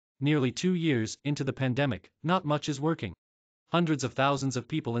Nearly 2 years into the pandemic, not much is working. Hundreds of thousands of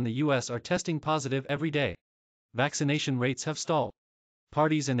people in the U.S. are testing positive every day. Vaccination rates have stalled.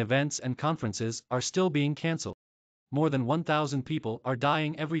 Parties and events and conferences are still being canceled. More than 1,000 people are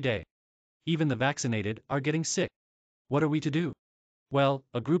dying every day. Even the vaccinated are getting sick. What are we to do? Well,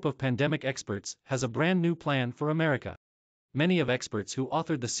 a group of pandemic experts has a brand new plan for America. Many of experts who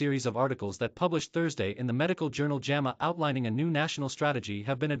authored the series of articles that published Thursday in the medical journal JAMA outlining a new national strategy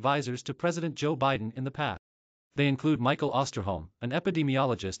have been advisors to President Joe Biden in the past. They include Michael Osterholm, an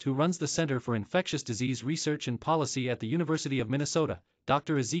epidemiologist who runs the Center for Infectious Disease Research and Policy at the University of Minnesota,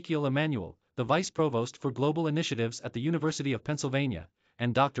 Dr. Ezekiel Emanuel, the Vice Provost for Global Initiatives at the University of Pennsylvania,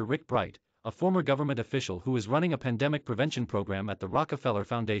 and Dr. Rick Bright, a former government official who is running a pandemic prevention program at the Rockefeller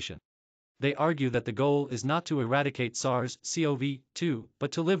Foundation. They argue that the goal is not to eradicate SARS-CoV-2,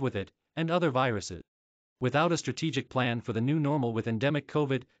 but to live with it, and other viruses. Without a strategic plan for the new normal with endemic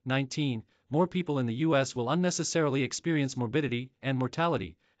COVID-19, more people in the U.S. will unnecessarily experience morbidity and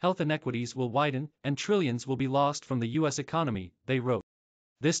mortality, health inequities will widen, and trillions will be lost from the U.S. economy, they wrote.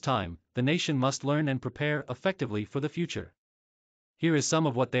 This time, the nation must learn and prepare effectively for the future. Here is some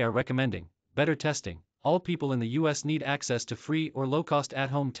of what they are recommending: better testing. All people in the U.S. need access to free or low-cost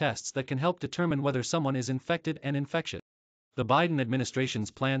at-home tests that can help determine whether someone is infected and infectious. The Biden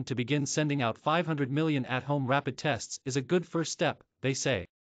administration's plan to begin sending out 500 million at-home rapid tests is a good first step, they say.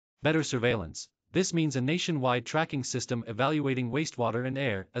 Better surveillance. This means a nationwide tracking system evaluating wastewater and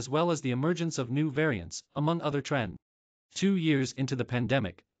air as well as the emergence of new variants, among other trends. 2 years into the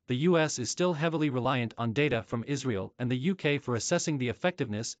pandemic, the U.S. is still heavily reliant on data from Israel and the U.K. for assessing the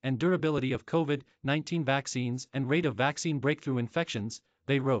effectiveness and durability of COVID-19 vaccines and rate of vaccine breakthrough infections,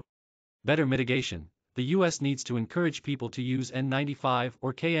 they wrote. Better mitigation. The U.S. needs to encourage people to use N95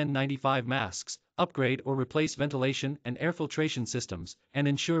 or KN95 masks, upgrade or replace ventilation and air filtration systems, and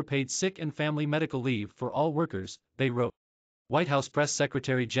ensure paid sick and family medical leave for all workers, they wrote. White House Press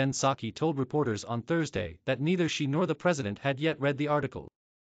Secretary Jen Psaki told reporters on Thursday that neither she nor the president had yet read the article.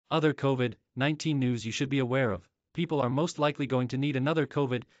 Other COVID-19 news you should be aware of: people are most likely going to need another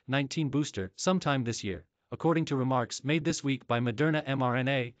COVID-19 booster sometime this year, according to remarks made this week by Moderna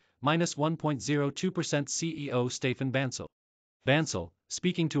mRNA, -1.02% CEO Stephen Bancel. Bancel,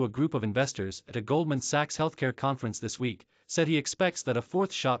 speaking to a group of investors at a Goldman Sachs healthcare conference this week, said he expects that a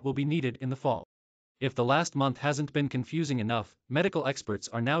fourth shot will be needed in the fall. If the last month hasn't been confusing enough, medical experts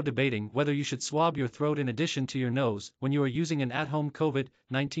are now debating whether you should swab your throat in addition to your nose when you are using an at-home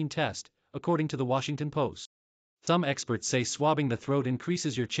COVID-19 test, according to the Washington Post. Some experts say swabbing the throat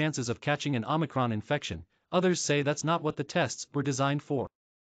increases your chances of catching an Omicron infection, others say that's not what the tests were designed for.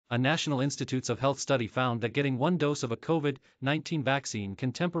 A National Institutes of Health study found that getting one dose of a COVID-19 vaccine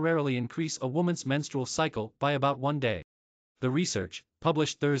can temporarily increase a woman's menstrual cycle by about 1 day. The research,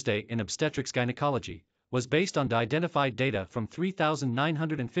 published Thursday in Obstetrics Gynecology, was based on identified data from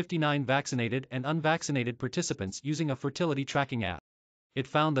 3,959 vaccinated and unvaccinated participants using a fertility tracking app. It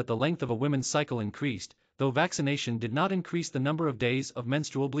found that the length of a woman's cycle increased, though vaccination did not increase the number of days of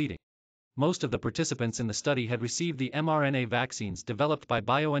menstrual bleeding. Most of the participants in the study had received the mRNA vaccines developed by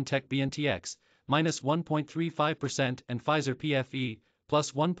BioNTech BNTX, -1.35%, and Pfizer PFE,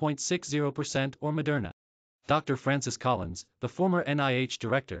 +1.60%, or Moderna. Dr. Francis Collins, the former NIH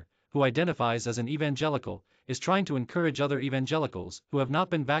director, who identifies as an evangelical, is trying to encourage other evangelicals who have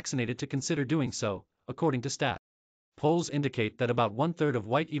not been vaccinated to consider doing so, according to stats. Polls indicate that about 1/3 of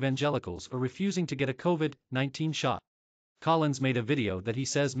white evangelicals are refusing to get a COVID-19 shot. Collins made a video that he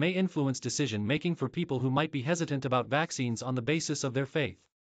says may influence decision-making for people who might be hesitant about vaccines on the basis of their faith.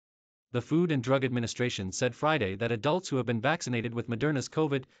 The Food and Drug Administration said Friday that adults who have been vaccinated with Moderna's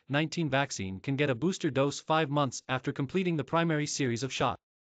COVID-19 vaccine can get a booster dose 5 months after completing the primary series of shots.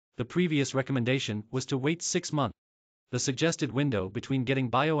 The previous recommendation was to wait 6 months. The suggested window between getting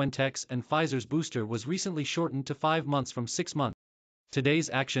BioNTech's and Pfizer's booster was recently shortened to 5 months from 6 months. Today's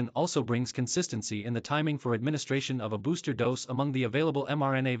action also brings consistency in the timing for administration of a booster dose among the available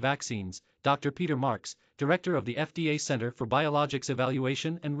mRNA vaccines, Dr. Peter Marks, director of the FDA Center for Biologics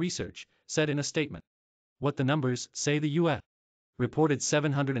Evaluation and Research, said in a statement. What the numbers say: the U.S. reported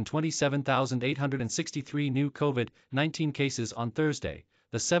 727,863 new COVID-19 cases on Thursday.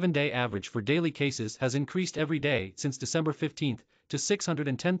 The 7-day average for daily cases has increased every day since December 15 to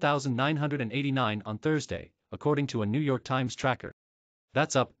 610,989 on Thursday, according to a New York Times tracker.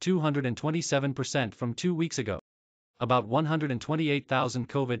 That's up 227% from 2 weeks ago. About 128,000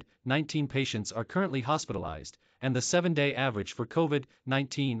 COVID-19 patients are currently hospitalized, and the 7-day average for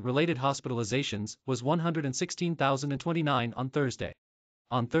COVID-19-related hospitalizations was 116,029 on Thursday.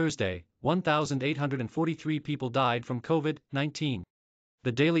 On Thursday, 1,843 people died from COVID-19.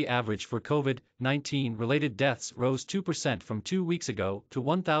 The daily average for COVID-19 related deaths rose 2% from 2 weeks ago to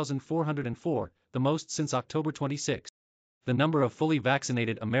 1,404, the most since October 26. The number of fully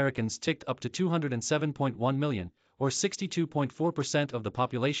vaccinated Americans ticked up to 207.1 million, or 62.4% of the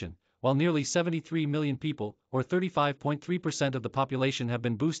population, while nearly 73 million people, or 35.3% of the population have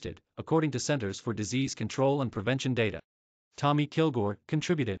been boosted, according to Centers for Disease Control and Prevention data. Tommy Kilgore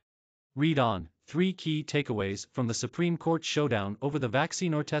contributed. Read on. 3 key takeaways from the Supreme Court showdown over the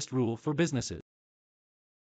vaccine or test rule for businesses.